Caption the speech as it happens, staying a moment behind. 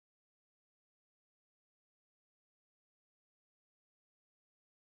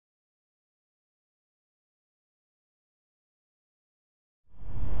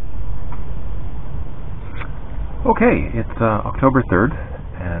Okay, it's October 3rd,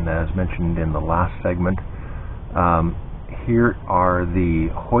 and as mentioned in the last segment, here are the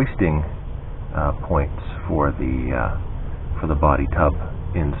hoisting points for the body tub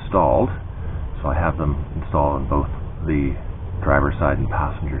installed. So I have them installed on both the driver's side and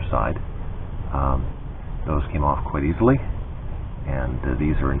passenger side. Those came off quite easily, and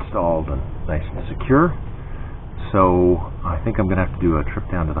these are installed and nice and secure. So I think I'm going to have to do a trip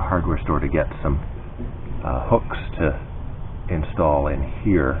down to the hardware store to get some hooks to install in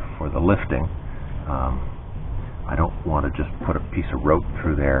here for the lifting. I don't want to just put a piece of rope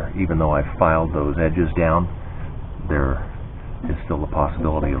through there. Even though I've filed those edges down, there is still the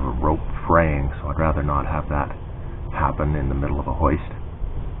possibility of a rope fraying, so I'd rather not have that happen in the middle of a hoist.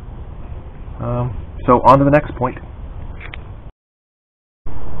 So on to the next point.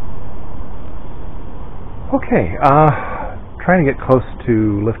 Okay, trying to get close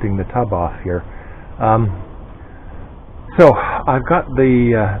to lifting the tub off here. So I've got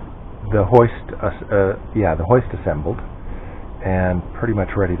the hoist assembled and pretty much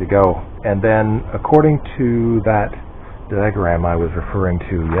ready to go. And then, according to that diagram I was referring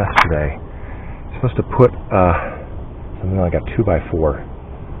to yesterday, I'm supposed to put something like a 2x4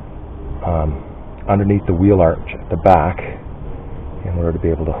 underneath the wheel arch at the back in order to be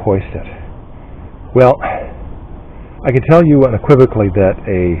able to hoist it. Well, I can tell you unequivocally that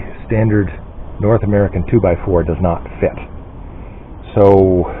a standard North American 2x4 does not fit.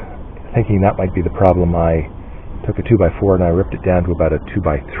 So, thinking that might be the problem, I took a 2x4 and I ripped it down to about a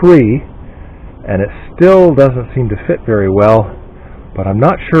 2x3, and it still doesn't seem to fit very well, but I'm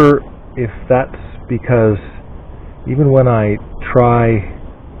not sure if that's because even when I try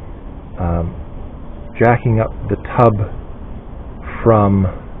jacking up the tub from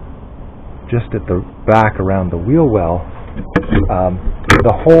just at the back around the wheel well,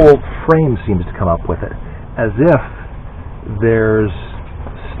 the whole frame seems to come up with it, as if there's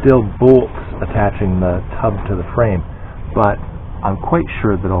still bolts attaching the tub to the frame, but I'm quite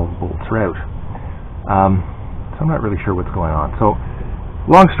sure that all the bolts are out. So I'm not really sure what's going on. So,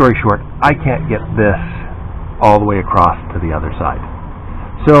 long story short, I can't get this all the way across to the other side.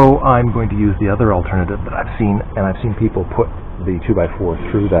 So I'm going to use the other alternative that I've seen, and I've seen people put the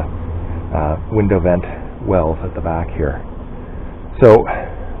 2x4 through the window vent wells at the back here. So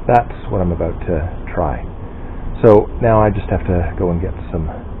that's what I'm about to try. So now I just have to go and get some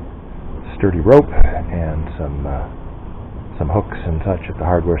sturdy rope and some hooks and such at the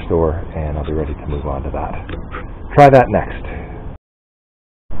hardware store, and I'll be ready to move on to that. Try that next.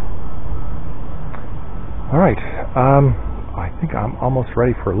 Alright, I think I'm almost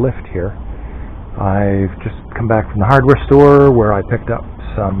ready for a lift here. I've just come back from the hardware store where I picked up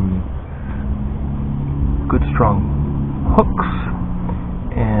some good strong hooks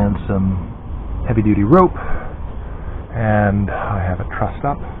and some heavy duty rope, and I have it trussed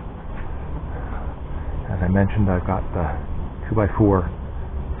up. As I mentioned, I've got the 2x4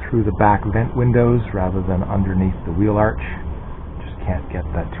 through the back vent windows rather than underneath the wheel arch. Just can't get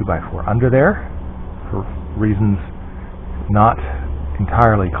that 2x4 under there for reasons not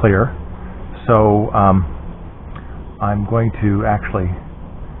entirely clear. So I'm going to actually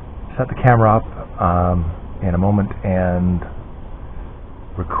set the camera up in a moment and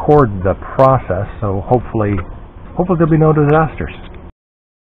record the process, so hopefully there'll be no disasters.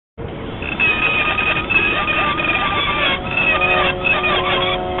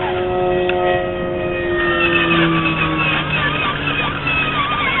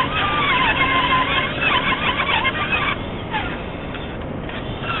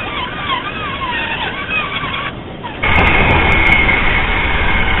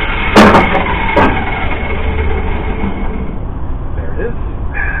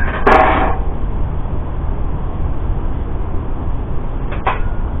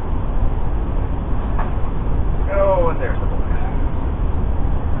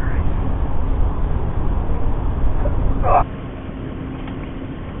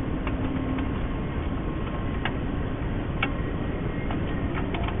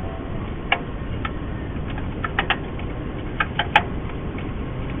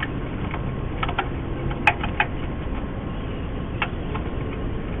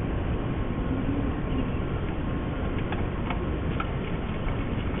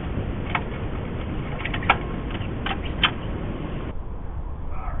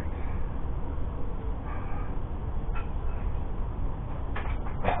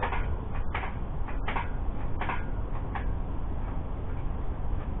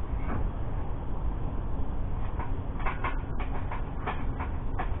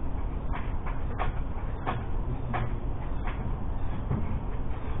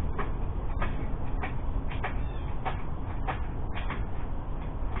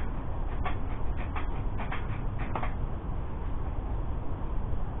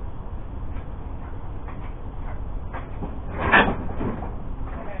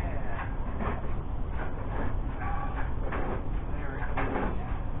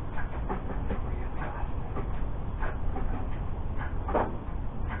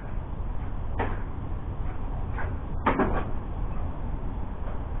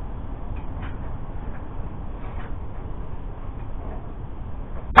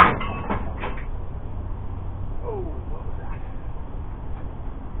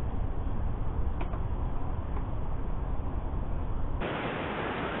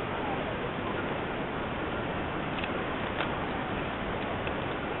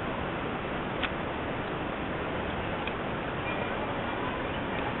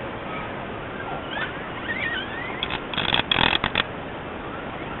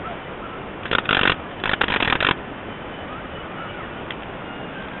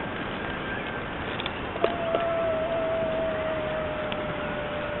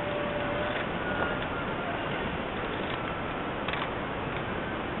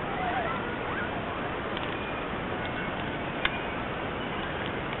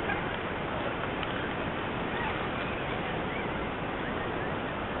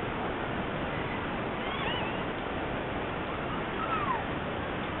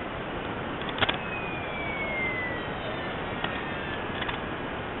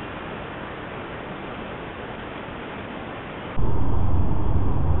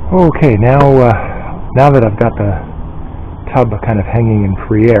 Okay, now that I've got the tub kind of hanging in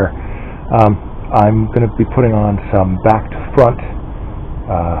free air, I'm going to be putting on some back to front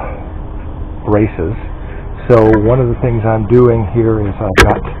braces. So one of the things I'm doing here is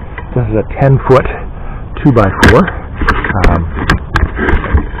this is a 10-foot 2x4.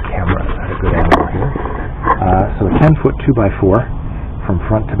 Camera at a good angle here. So a 10-foot 2x4 from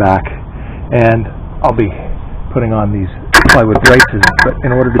front to back, and I'll be putting on these plywood braces, but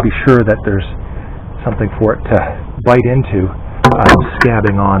in order to be sure that there's something for it to bite into, I'm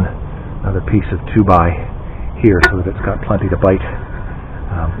scabbing on another piece of 2x here so that it's got plenty to bite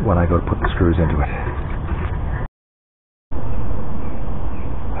when I go to put the screws into it.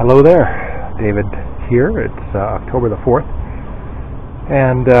 Hello there, David here. It's October the 4th,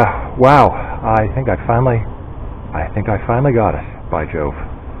 and wow, I think I finally got it, by Jove.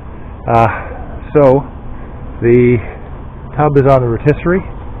 So the tub is on the rotisserie,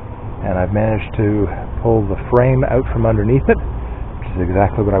 and I've managed to pull the frame out from underneath it, which is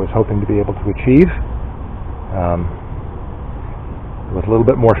exactly what I was hoping to be able to achieve. It was a little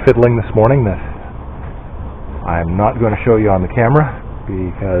bit more fiddling this morning that I'm not going to show you on the camera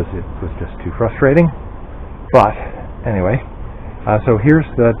because it was just too frustrating. But anyway, so here's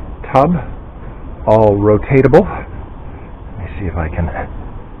the tub, all rotatable. Let me see if I can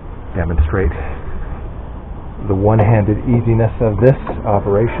demonstrate the one-handed easiness of this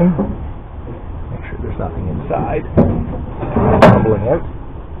operation. Make sure there's nothing inside tumbling out.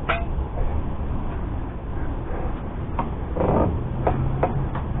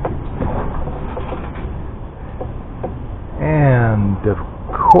 And of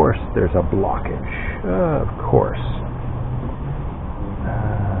course there's a blockage. Of course.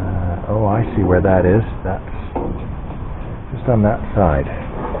 Oh, I see where that is. That's just on that side.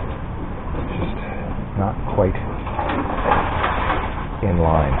 It's just not quite in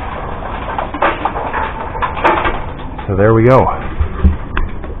line. So there we go.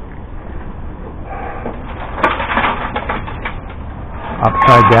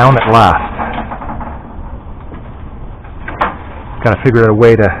 Upside down at last. Kind of figured out a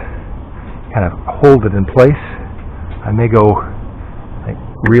way to kind of hold it in place. I may go like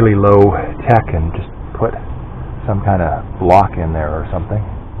really low tech and just put some kind of block in there or something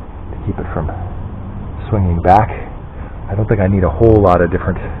to keep it from swinging back. I don't think I need a whole lot of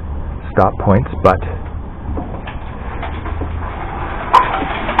different stop points, but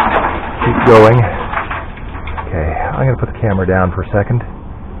keep going. Okay, I'm going to put the camera down for a second.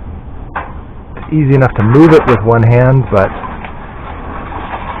 It's easy enough to move it with one hand, but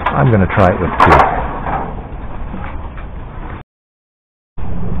I'm going to try it with two.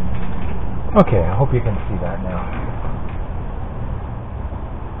 Okay, I hope you can see that now.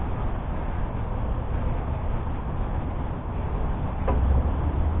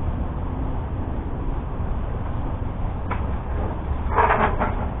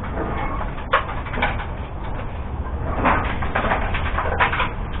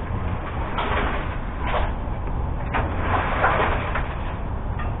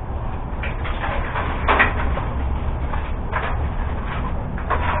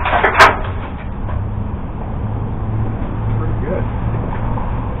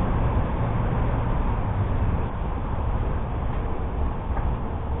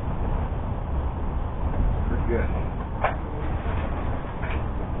 Good.